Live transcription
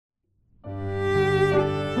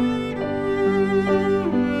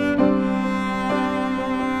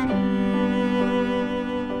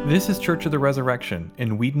This is Church of the Resurrection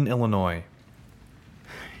in Wheaton, Illinois.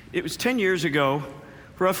 It was 10 years ago,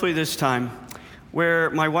 roughly this time, where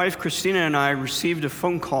my wife Christina and I received a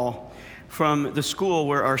phone call from the school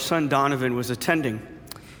where our son Donovan was attending.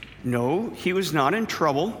 No, he was not in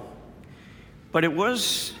trouble, but it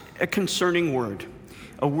was a concerning word.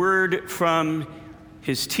 A word from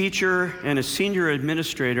his teacher and a senior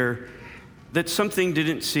administrator that something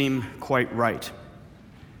didn't seem quite right.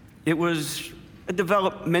 It was a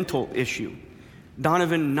developmental issue.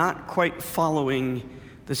 Donovan not quite following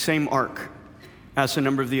the same arc as a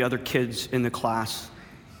number of the other kids in the class,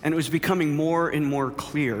 and it was becoming more and more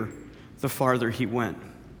clear the farther he went.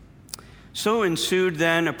 So ensued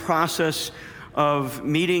then a process of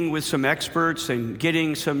meeting with some experts and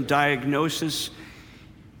getting some diagnosis,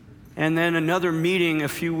 and then another meeting a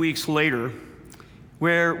few weeks later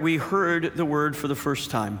where we heard the word for the first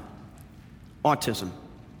time, autism.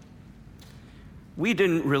 We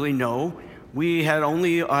didn't really know. We had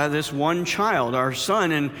only this one child, our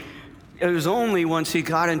son, and it was only once he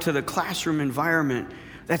got into the classroom environment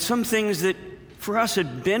that some things that for us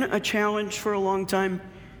had been a challenge for a long time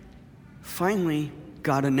finally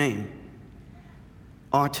got a name: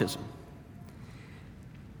 autism.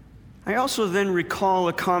 I also then recall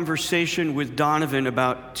a conversation with Donovan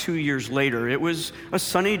about 2 years later. It was a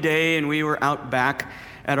sunny day and we were out back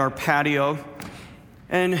at our patio,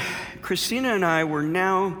 and Christina and I were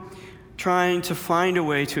now trying to find a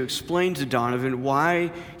way to explain to Donovan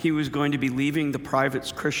why he was going to be leaving the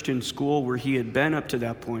private Christian school where he had been up to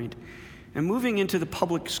that point and moving into the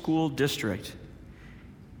public school district.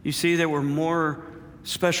 You see, there were more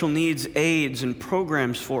special needs aids and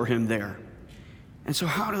programs for him there. And so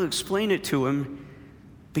how to explain it to him,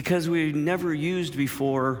 because we never used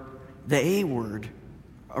before the A word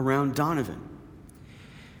around Donovan.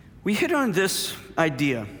 We hit on this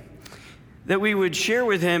idea that we would share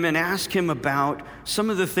with him and ask him about some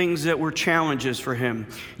of the things that were challenges for him.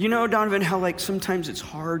 You know, Donovan, how sometimes it's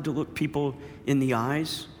hard to look people in the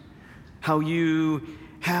eyes, how you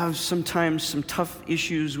have sometimes some tough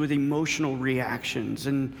issues with emotional reactions,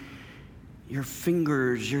 and your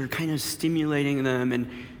fingers, you're kind of stimulating them, and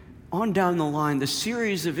on down the line, the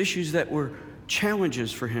series of issues that were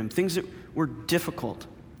challenges for him, things that were difficult.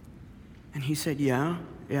 And he said, yeah,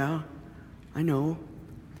 I know.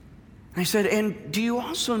 And I said, and do you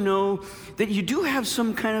also know that you do have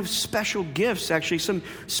some kind of special gifts, actually, some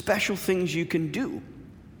special things you can do?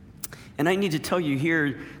 And I need to tell you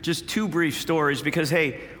here just two brief stories because,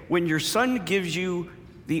 hey, when your son gives you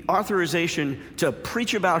the authorization to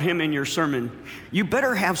preach about him in your sermon, you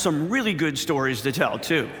better have some really good stories to tell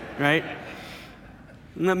too, right?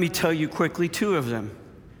 Let me tell you quickly two of them.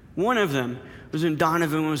 One of them was when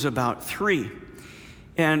Donovan was about 3.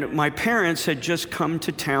 And my parents had just come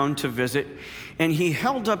to town to visit, and he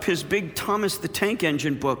held up his big Thomas the Tank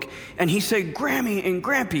Engine book, and he said, "Grammy and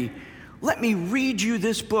Grampy, let me read you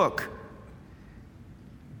this book."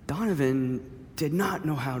 Donovan did not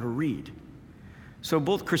know how to read. So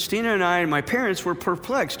both Christina and I and my parents were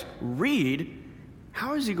perplexed. Read?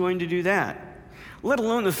 How is he going to do that? Let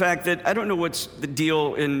alone the fact that I don't know what's the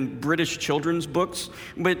deal in British children's books,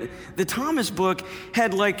 but the Thomas book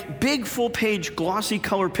had big full-page glossy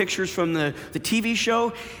color pictures from the TV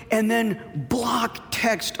show, and then block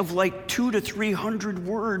text of 200 to 300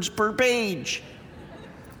 words per page.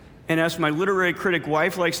 And as my literary critic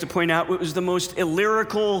wife likes to point out, it was the most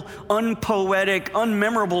illyrical, unpoetic,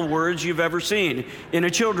 unmemorable words you've ever seen in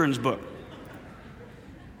a children's book.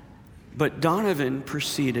 But Donovan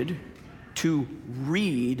proceeded to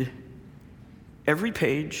read every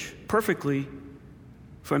page perfectly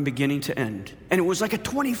from beginning to end. And it was like a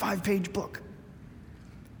 25-page book.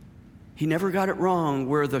 He never got it wrong,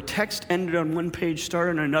 where the text ended on one page,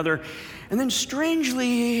 started on another. And then strangely,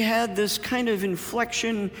 he had this kind of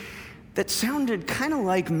inflection that sounded kind of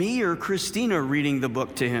like me or Christina reading the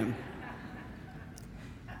book to him.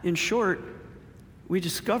 In short, we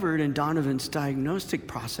discovered in Donovan's diagnostic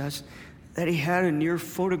process that he had a near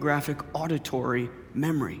photographic auditory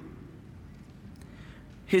memory.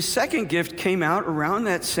 His second gift came out around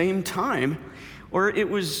that same time, or it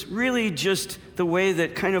was really just the way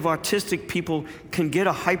that kind of autistic people can get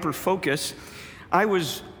a hyper focus. I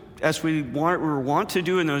was, as we were wont to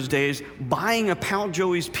do in those days, buying a Pal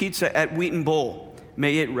Joey's pizza at Wheaton Bowl.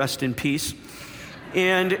 May it rest in peace.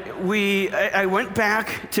 And I went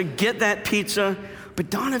back to get that pizza, but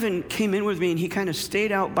Donovan came in with me and he kind of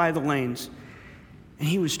stayed out by the lanes. And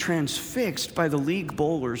he was transfixed by the league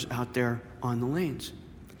bowlers out there on the lanes.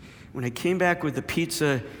 When I came back with the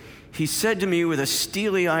pizza, he said to me with a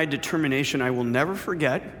steely-eyed determination I will never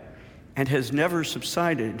forget and has never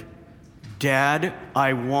subsided, Dad,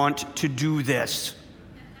 I want to do this.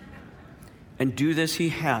 And do this he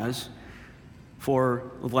has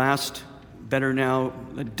for the last, better now,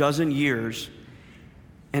 a dozen years,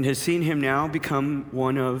 and has seen him now become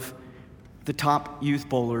one of the top youth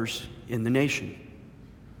bowlers in the nation.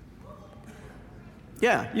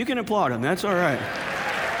 Yeah, you can applaud him. That's all right.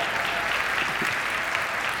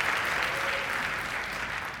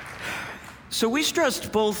 So we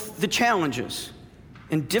stressed both the challenges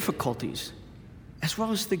and difficulties, as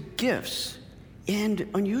well as the gifts and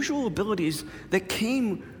unusual abilities that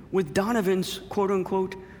came with Donovan's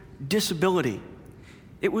quote-unquote disability.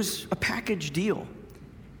 It was a package deal,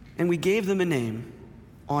 and we gave them a name,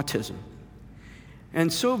 autism.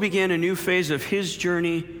 And so began a new phase of his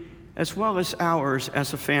journey, as well as ours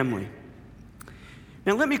as a family.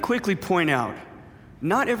 Now let me quickly point out,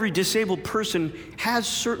 not every disabled person has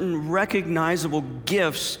certain recognizable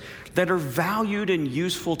gifts that are valued and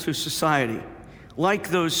useful to society, like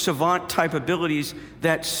those savant-type abilities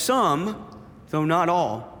that some, though not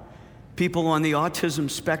all, people on the autism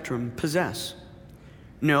spectrum possess.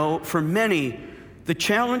 No, for many, the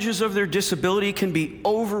challenges of their disability can be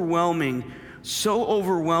overwhelming, so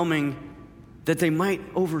overwhelming that they might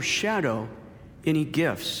overshadow any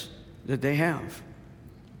gifts that they have.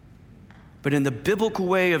 But in the biblical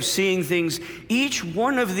way of seeing things, each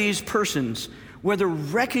one of these persons, whether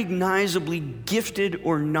recognizably gifted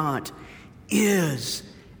or not, is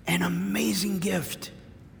an amazing gift.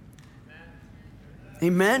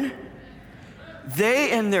 Amen? They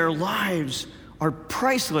and their lives are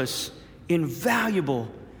priceless,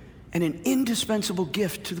 invaluable, and an indispensable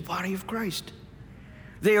gift to the body of Christ.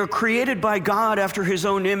 They are created by God after his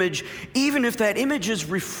own image, even if that image is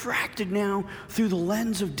refracted now through the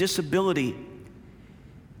lens of disability,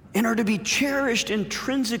 and are to be cherished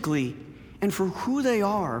intrinsically and for who they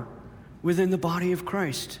are within the body of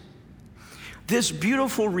Christ. This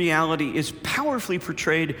beautiful reality is powerfully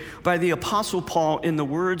portrayed by the Apostle Paul in the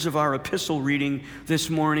words of our epistle reading this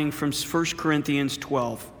morning from 1 Corinthians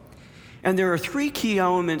 12. And there are three key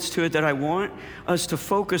elements to it that I want us to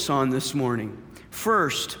focus on this morning.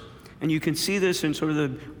 First, and you can see this in sort of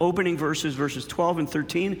the opening verses, verses 12 and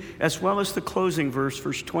 13, as well as the closing verse,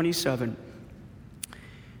 verse 27.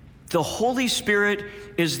 The Holy Spirit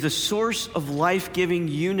is the source of life-giving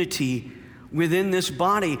unity within this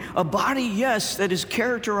body. A body, yes, that is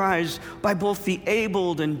characterized by both the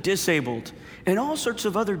abled and disabled, and all sorts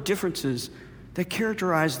of other differences that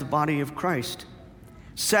characterize the body of Christ.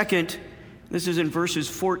 Second, this is in verses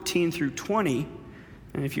 14 through 20,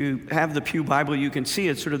 and if you have the Pew Bible, you can see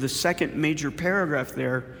it's sort of the second major paragraph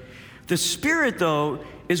there. The Spirit, though,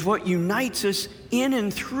 is what unites us in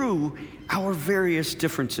and through our various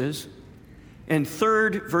differences. And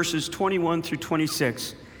third, verses 21 through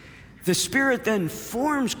 26, the Spirit then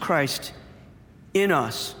forms Christ in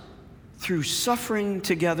us through suffering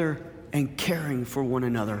together and caring for one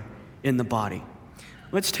another in the body.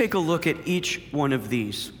 Let's take a look at each one of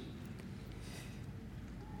these.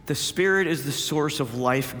 The Spirit is the source of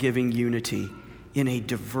life-giving unity in a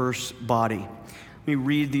diverse body. Let me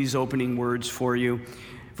read these opening words for you.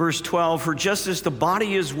 Verse 12, for just as the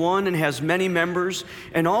body is one and has many members,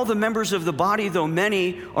 and all the members of the body, though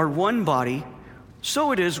many, are one body,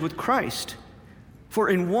 so it is with Christ. For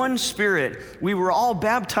in one Spirit we were all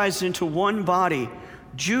baptized into one body,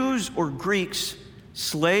 Jews or Greeks,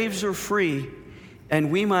 slaves or free,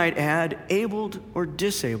 and we might add abled or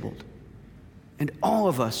disabled. And all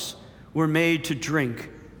of us were made to drink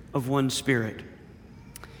of one Spirit.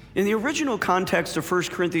 In the original context of 1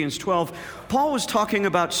 Corinthians 12, Paul was talking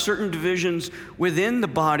about certain divisions within the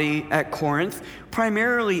body at Corinth,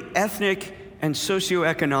 primarily ethnic and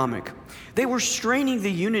socioeconomic. They were straining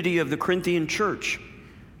the unity of the Corinthian church.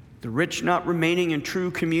 The rich not remaining in true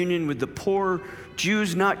communion with the poor,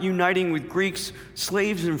 Jews not uniting with Greeks,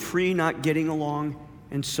 slaves and free not getting along,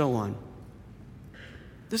 and so on.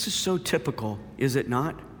 This is so typical, is it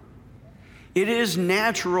not? It is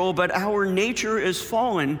natural, but our nature is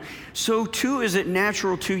fallen. So too is it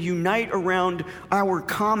natural to unite around our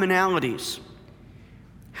commonalities.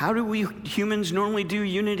 How do we humans normally do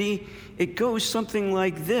unity? It goes something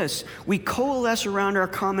like this. We coalesce around our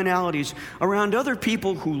commonalities, around other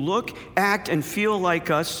people who look, act, and feel like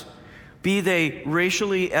us, be they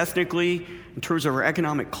racially, ethnically, in terms of our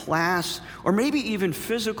economic class, or maybe even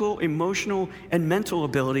physical, emotional, and mental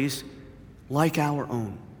abilities like our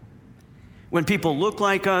own. When people look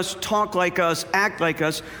like us, talk like us, act like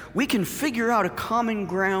us, we can figure out a common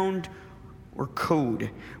ground or code.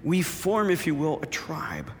 We form, if you will, a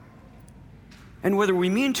tribe. And whether we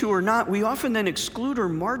mean to or not, we often then exclude or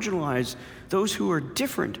marginalize those who are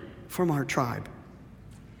different from our tribe.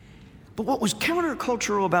 But what was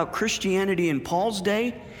countercultural about Christianity in Paul's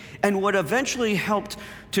day, and what eventually helped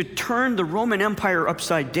to turn the Roman Empire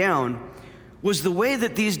upside down, was the way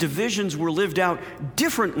that these divisions were lived out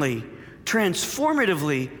differently,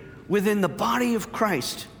 transformatively within the body of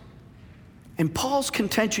Christ. And Paul's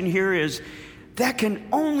contention here is that can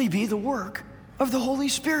only be the work of the Holy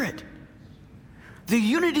Spirit. The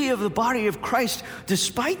unity of the body of Christ,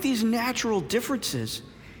 despite these natural differences,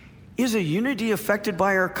 is a unity affected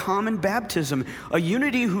by our common baptism, a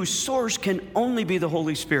unity whose source can only be the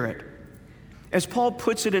Holy Spirit. As Paul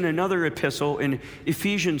puts it in another epistle in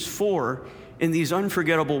Ephesians 4, in these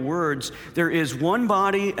unforgettable words, there is one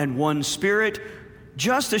body and one Spirit,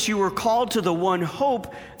 just as you were called to the one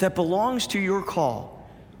hope that belongs to your call.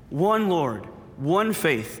 One Lord, one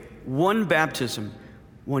faith, one baptism,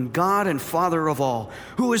 one God and Father of all,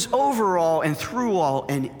 who is over all and through all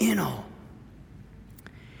and in all.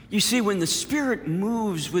 You see, when the Spirit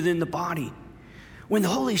moves within the body, when the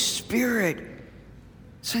Holy Spirit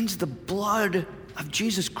sends the blood of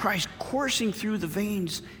Jesus Christ coursing through the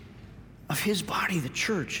veins of his body, the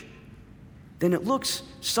church, then it looks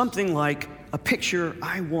something like a picture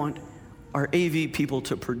I want our AV people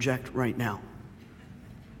to project right now.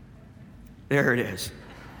 There it is.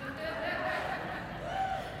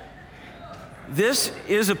 This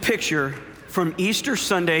is a picture from Easter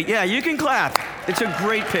Sunday. Yeah, you can clap. It's a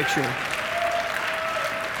great picture.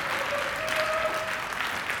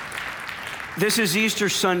 This is Easter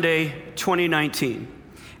Sunday 2019.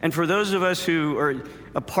 And for those of us who are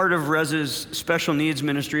a part of Rez's special needs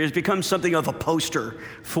ministry, it's become something of a poster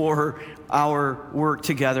for our work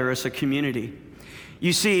together as a community.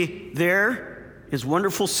 You see, there is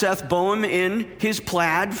wonderful Seth Boehm in his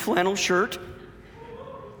plaid flannel shirt.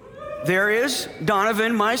 There is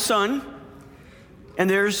Donovan, my son, and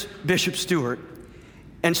there's Bishop Stewart.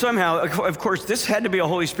 And somehow, of course, this had to be a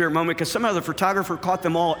Holy Spirit moment because somehow the photographer caught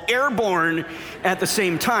them all airborne at the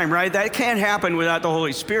same time, right? That can't happen without the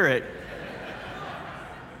Holy Spirit.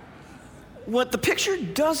 What the picture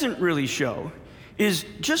doesn't really show is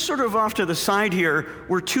just sort of off to the side here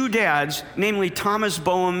were two dads, namely Thomas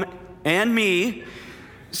Boehm and me,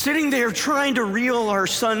 sitting there trying to reel our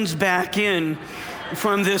sons back in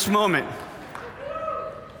from this moment.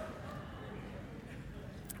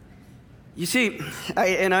 You see, I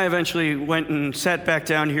eventually went and sat back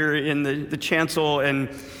down here in the chancel and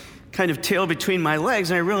kind of tail between my legs,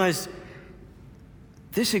 and I realized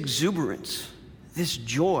this exuberance, this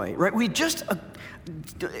joy, right? We just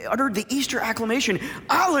uttered the Easter acclamation,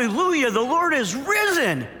 Alleluia, the Lord is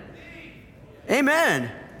risen. Amen.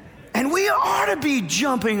 And we ought to be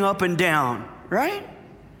jumping up and down, right?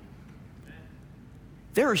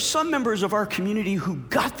 There are some members of our community who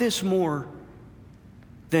got this more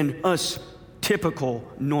than us typical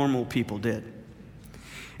normal people did.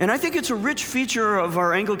 And I think it's a rich feature of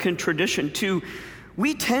our Anglican tradition too.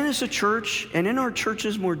 We tend as a church, and in our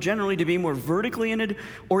churches more generally, to be more vertically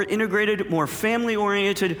integrated, more family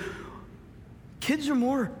oriented. Kids are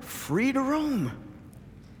more free to roam.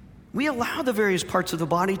 We allow the various parts of the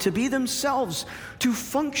body to be themselves, to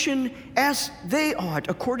function as they ought,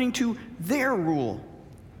 according to their rule.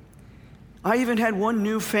 I even had one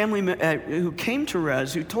new family who came to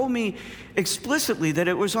Rez who told me explicitly that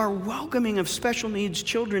it was our welcoming of special needs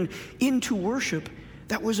children into worship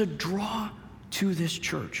that was a draw to this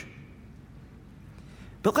church.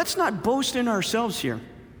 But let's not boast in ourselves here.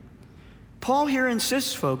 Paul here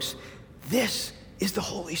insists, folks, this is the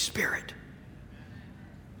Holy Spirit.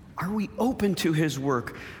 Are we open to his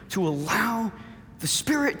work to allow the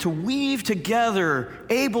Spirit to weave together,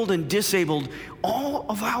 abled and disabled, all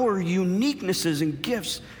of our uniquenesses and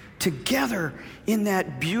gifts together in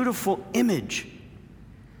that beautiful image?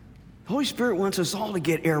 The Holy Spirit wants us all to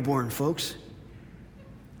get airborne, folks.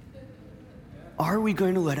 Are we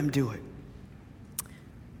going to let him do it?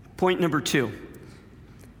 Point number 2.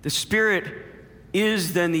 The Spirit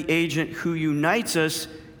is then the agent who unites us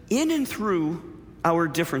in and through our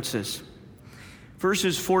differences.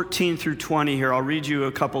 Verses 14 through 20 here, I'll read you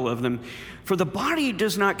a couple of them. For the body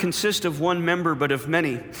does not consist of one member, but of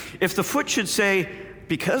many. If the foot should say,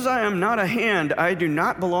 because I am not a hand, I do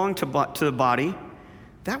not belong to the body,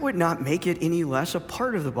 that would not make it any less a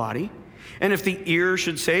part of the body. And if the ear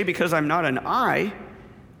should say, because I'm not an eye,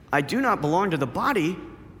 I do not belong to the body,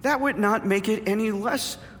 that would not make it any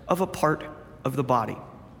less of a part of the body.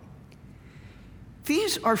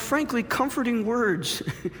 These are frankly comforting words,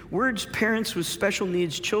 words parents with special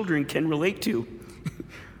needs children can relate to.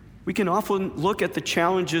 We can often look at the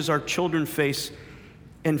challenges our children face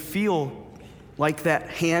and feel like that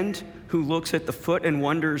hand who looks at the foot and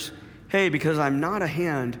wonders, hey, because I'm not a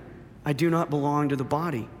hand, I do not belong to the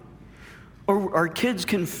body. Or our kids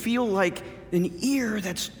can feel like an ear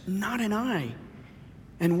that's not an eye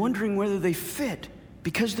and wondering whether they fit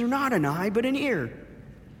because they're not an eye but an ear.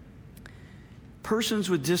 Persons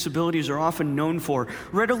with disabilities are often known for,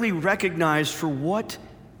 readily recognized for what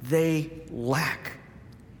they lack.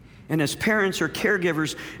 And as parents or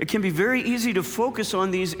caregivers, it can be very easy to focus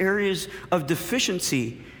on these areas of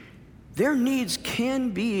deficiency. Their needs can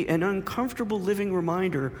be an uncomfortable living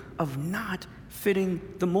reminder of not fitting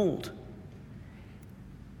the mold.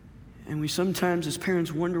 And we sometimes, as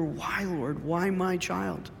parents, wonder, why, Lord? Why my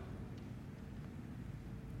child?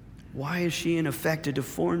 Why is she, in effect, a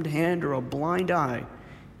deformed hand or a blind eye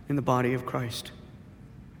in the body of Christ?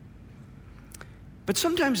 But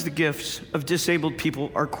sometimes the gifts of disabled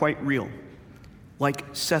people are quite real, like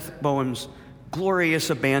Seth Boehm's glorious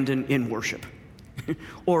abandon in worship,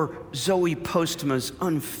 or Zoe Postma's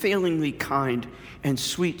unfailingly kind and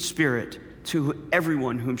sweet spirit to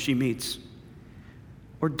everyone whom she meets,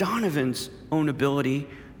 or Donovan's own ability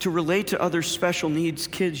to relate to other special needs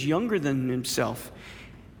kids younger than himself,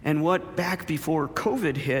 and what, back before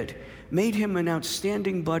COVID hit, made him an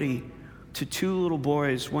outstanding buddy to two little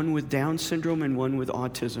boys, one with Down syndrome and one with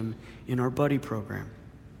autism, in our buddy program.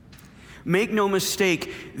 Make no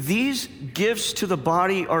mistake, these gifts to the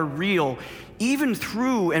body are real, even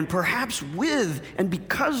through and perhaps with and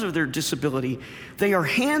because of their disability. They are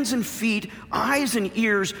hands and feet, eyes and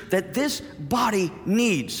ears that this body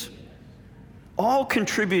needs, all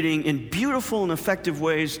contributing in beautiful and effective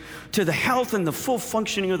ways to the health and the full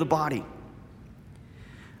functioning of the body.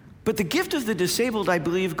 But the gift of the disabled, I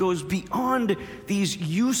believe, goes beyond these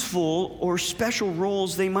useful or special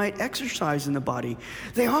roles they might exercise in the body.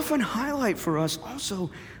 They often highlight for us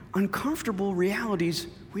also uncomfortable realities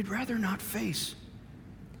we'd rather not face.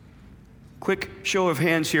 Quick show of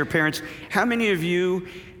hands here, parents. How many of you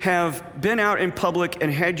have been out in public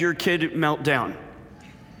and had your kid melt down?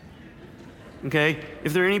 Okay?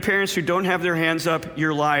 If there are any parents who don't have their hands up,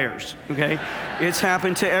 you're liars, okay? It's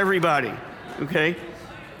happened to everybody, okay?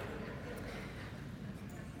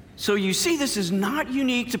 So you see, this is not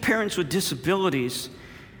unique to parents with disabilities,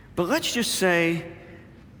 but let's just say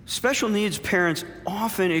special needs parents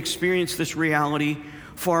often experience this reality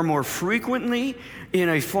far more frequently, in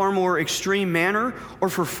a far more extreme manner, or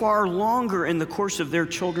for far longer in the course of their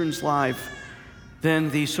children's life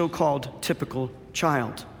than the so-called typical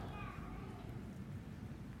child.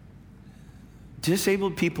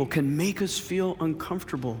 Disabled people can make us feel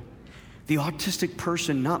uncomfortable. The autistic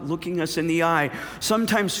person not looking us in the eye,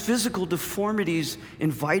 sometimes physical deformities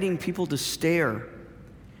inviting people to stare.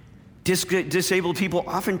 Disabled people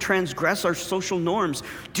often transgress our social norms,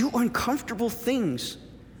 do uncomfortable things,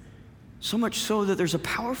 so much so that there's a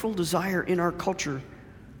powerful desire in our culture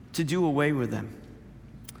to do away with them.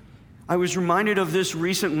 I was reminded of this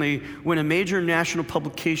recently when a major national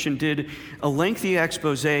publication did a lengthy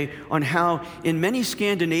expose on how in many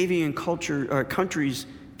Scandinavian countries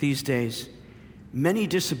these days, many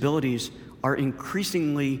disabilities are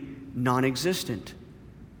increasingly non-existent.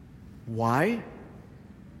 Why?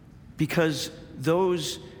 Because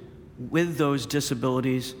those with those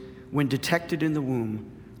disabilities, when detected in the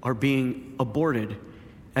womb, are being aborted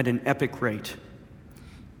at an epic rate.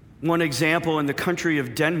 One example, in the country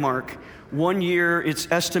of Denmark, 1 year it's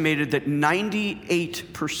estimated that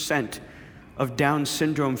 98% of Down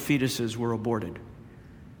syndrome fetuses were aborted.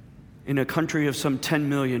 In a country of some 10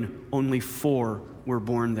 million, only 4 were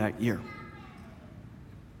born that year.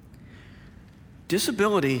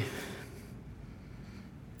 Disability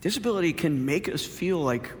can make us feel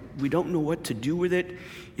like we don't know what to do with it.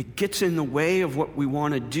 It gets in the way of what we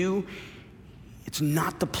want to do. It's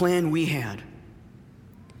not the plan we had.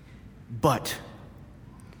 But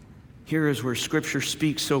here is where Scripture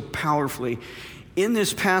speaks so powerfully. In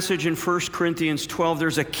this passage in 1 Corinthians 12,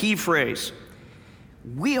 there's a key phrase.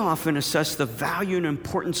 We often assess the value and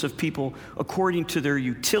importance of people according to their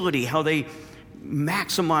utility, how they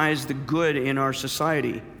maximize the good in our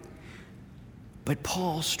society. But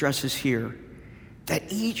Paul stresses here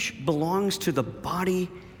that each belongs to the body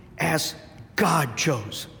as God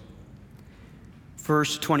chose.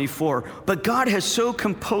 Verse 24, but God has so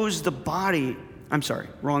composed the body, I'm sorry,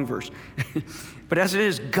 wrong verse. But as it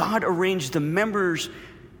is, God arranged the members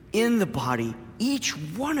in the body, each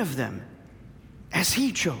one of them, as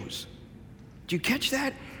he chose. Do you catch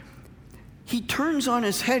that? He turns on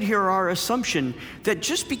his head here our assumption that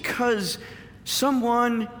just because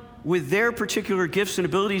someone with their particular gifts and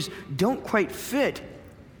abilities don't quite fit,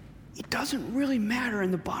 it doesn't really matter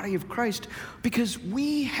in the body of Christ, because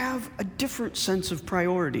we have a different sense of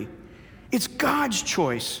priority. It's God's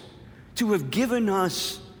choice to have given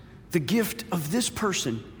us the gift of this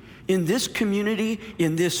person in this community,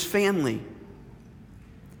 in this family.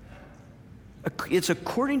 It's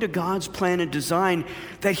according to God's plan and design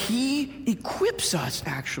that He equips us,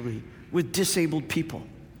 actually, with disabled people.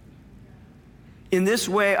 In this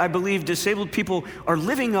way, I believe disabled people are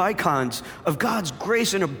living icons of God's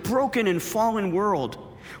grace in a broken and fallen world.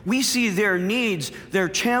 We see their needs, their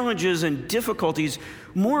challenges, and difficulties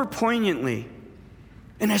more poignantly.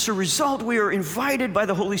 And as a result, we are invited by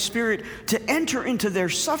the Holy Spirit to enter into their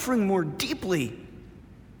suffering more deeply.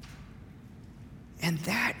 And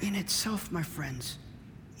that in itself, my friends,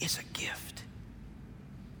 is a gift.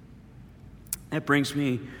 That brings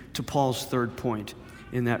me to Paul's third point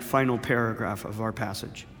in that final paragraph of our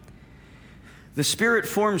passage. The Spirit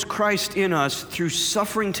forms Christ in us through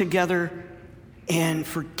suffering together and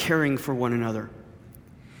for caring for one another.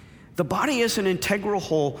 The body as an integral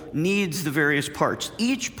whole needs the various parts.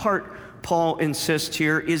 Each part, Paul insists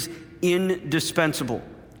here, is indispensable.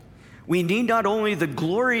 We need not only the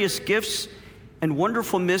glorious gifts and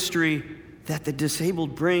wonderful mystery that the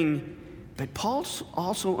disabled bring, but Paul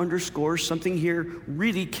also underscores something here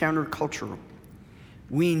really countercultural.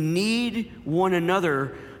 We need one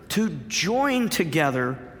another to join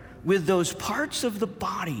together with those parts of the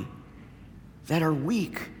body that are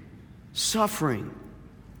weak, suffering,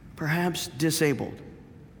 perhaps disabled.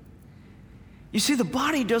 You see, the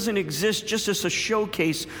body doesn't exist just as a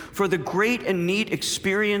showcase for the great and neat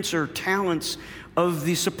experience or talents of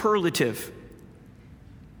the superlative.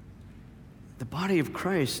 The body of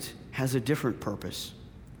Christ has a different purpose.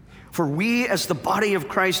 For we, as the body of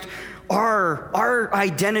Christ, our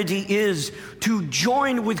identity is to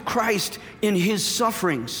join with Christ in His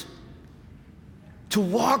sufferings, to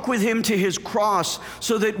walk with Him to His cross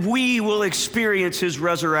so that we will experience His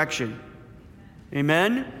resurrection.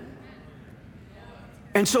 Amen?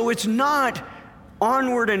 And so it's not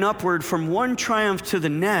onward and upward from one triumph to the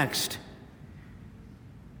next,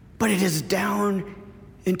 but it is down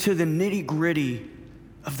into the nitty-gritty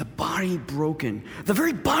of the body broken, the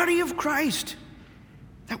very body of Christ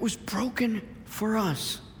that was broken for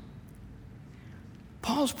us.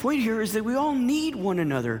 Paul's point here is that we all need one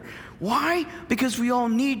another. Why? Because we all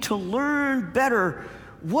need to learn better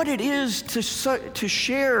what it is to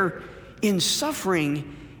share in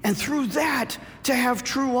suffering, and through that, to have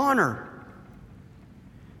true honor.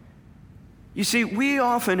 You see, we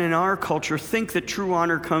often in our culture think that true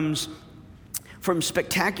honor comes from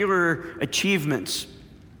spectacular achievements,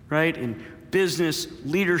 right? In business,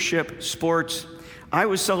 leadership, sports. I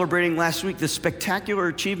was celebrating last week the spectacular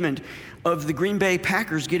achievement of the Green Bay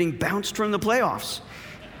Packers getting bounced from the playoffs.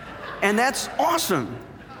 And that's awesome.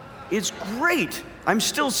 It's great. I'm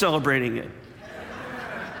still celebrating it.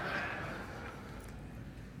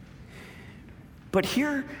 But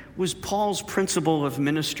here was Paul's principle of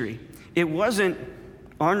ministry. It wasn't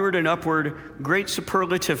onward and upward, great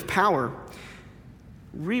superlative power.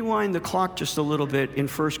 Rewind the clock just a little bit in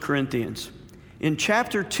 1 Corinthians. In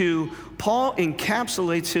chapter 2, Paul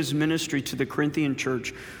encapsulates his ministry to the Corinthian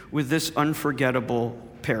church with this unforgettable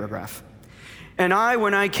paragraph. And I,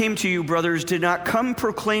 when I came to you, brothers, did not come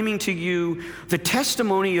proclaiming to you the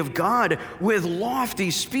testimony of God with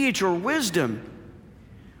lofty speech or wisdom.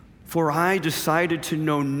 For I decided to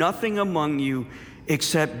know nothing among you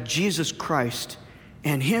except Jesus Christ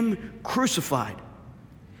and Him crucified.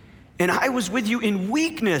 And I was with you in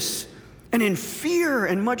weakness and in fear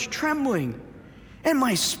and much trembling. And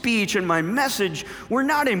my speech and my message were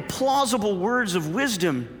not in plausible words of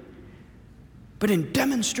wisdom, but in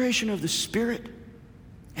demonstration of the Spirit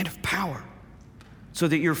and of power, so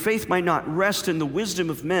that your faith might not rest in the wisdom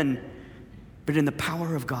of men, but in the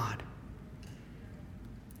power of God.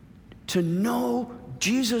 To know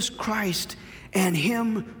Jesus Christ and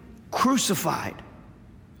Him crucified.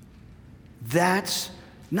 That's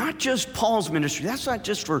not just Paul's ministry. That's not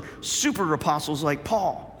just for super apostles like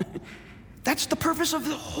Paul. That's the purpose of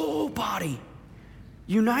the whole body,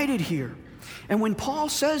 united here. And when Paul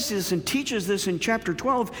says this and teaches this in chapter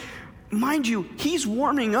 12, mind you, he's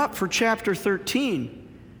warming up for chapter 13.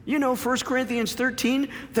 You know, 1 Corinthians 13,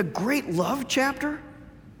 the great love chapter.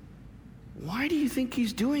 Why do you think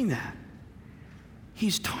he's doing that?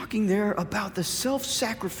 He's talking there about the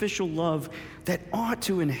self-sacrificial love that ought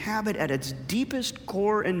to inhabit at its deepest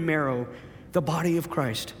core and marrow the body of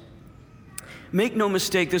Christ. Make no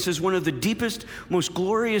mistake, this is one of the deepest, most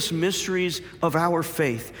glorious mysteries of our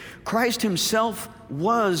faith. Christ Himself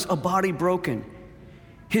was a body broken.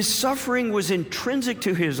 His suffering was intrinsic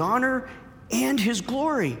to His honor and His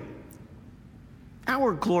glory.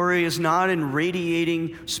 Our glory is not in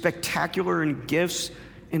radiating spectacular and gifts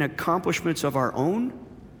and accomplishments of our own.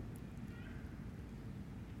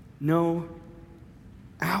 No,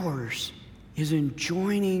 Ours is in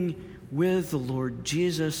joining with the Lord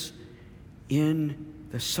Jesus in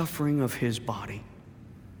the suffering of his body.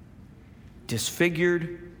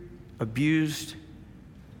 Disfigured, abused,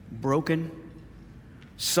 broken,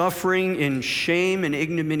 suffering in shame and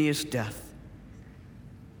ignominious death.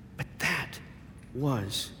 But that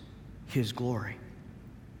was his glory.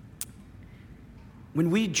 When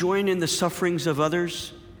we join in the sufferings of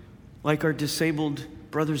others, like our disabled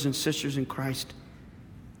brothers and sisters in Christ,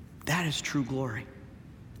 that is true glory.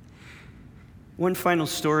 One final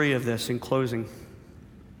story of this in closing.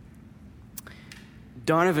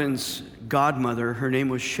 Donovan's godmother, her name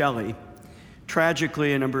was Shelley,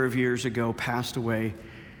 tragically a number of years ago passed away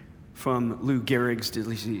from Lou Gehrig's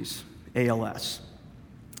disease, ALS.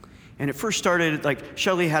 And it first started like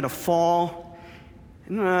Shelley had a fall,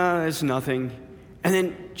 it's nothing. And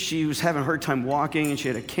then she was having a hard time walking and she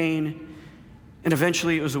had a cane. And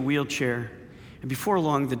eventually it was a wheelchair. And before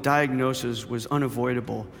long, the diagnosis was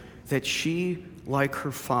unavoidable that she, like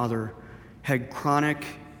her father, had chronic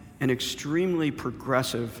and extremely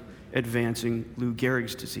progressive advancing Lou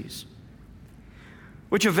Gehrig's disease,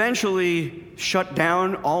 which eventually shut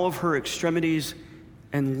down all of her extremities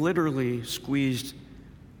and literally squeezed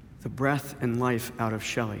the breath and life out of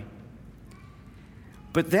Shelley.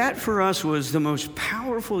 But that for us was the most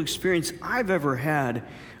powerful experience I've ever had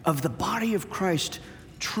of the body of Christ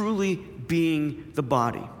truly being the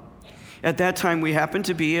body. At that time, we happened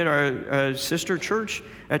to be at our sister church,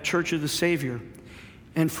 at Church of the Savior.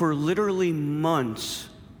 And for literally months,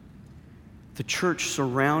 the church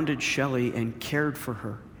surrounded Shelley and cared for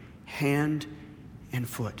her, hand and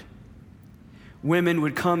foot. Women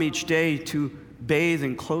would come each day to bathe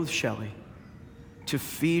and clothe Shelley, to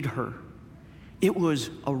feed her. It was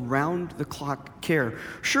around-the-clock care.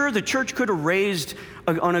 Sure, the church could have raised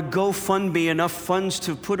on a GoFundMe enough funds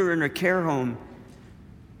to put her in a care home,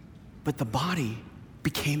 but the body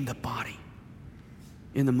became the body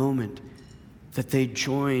in the moment that they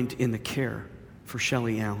joined in the care for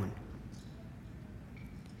Shelley Allen.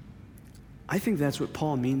 I think that's what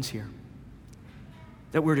Paul means here,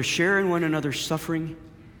 that we're to share in one another's suffering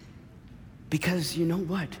because you know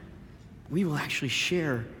what? We will actually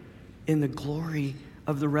share in the glory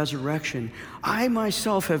of the resurrection. I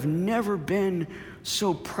myself have never been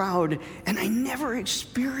so proud, and I never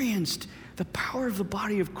experienced the power of the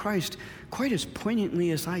body of Christ quite as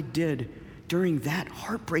poignantly as I did during that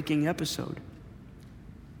heartbreaking episode.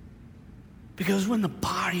 Because when the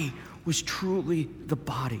body was truly the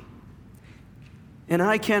body. And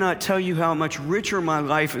I cannot tell you how much richer my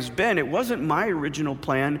life has been. It wasn't my original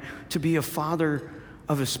plan to be a father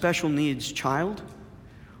of a special needs child,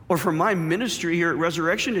 or for my ministry here at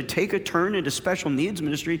Resurrection to take a turn into special needs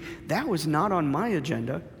ministry. That was not on my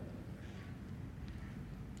agenda.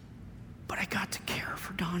 But I got to care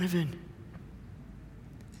for Donovan.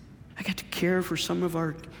 I got to care for some of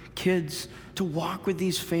our kids, to walk with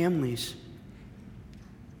these families.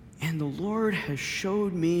 And the Lord has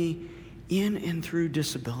showed me in and through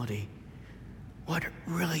disability what it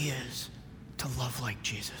really is to love like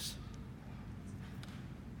Jesus.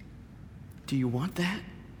 Do you want that?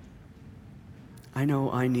 I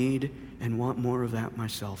know I need and want more of that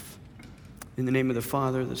myself. In the name of the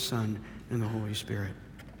Father, the Son, and the Holy Spirit.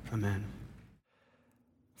 Amen.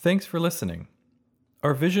 Thanks for listening.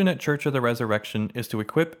 Our vision at Church of the Resurrection is to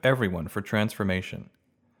equip everyone for transformation.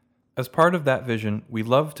 As part of that vision, we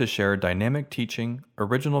love to share dynamic teaching,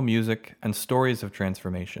 original music, and stories of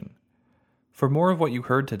transformation. For more of what you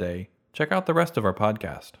heard today, check out the rest of our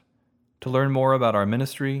podcast. To learn more about our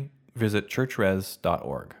ministry, visit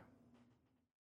churchres.org.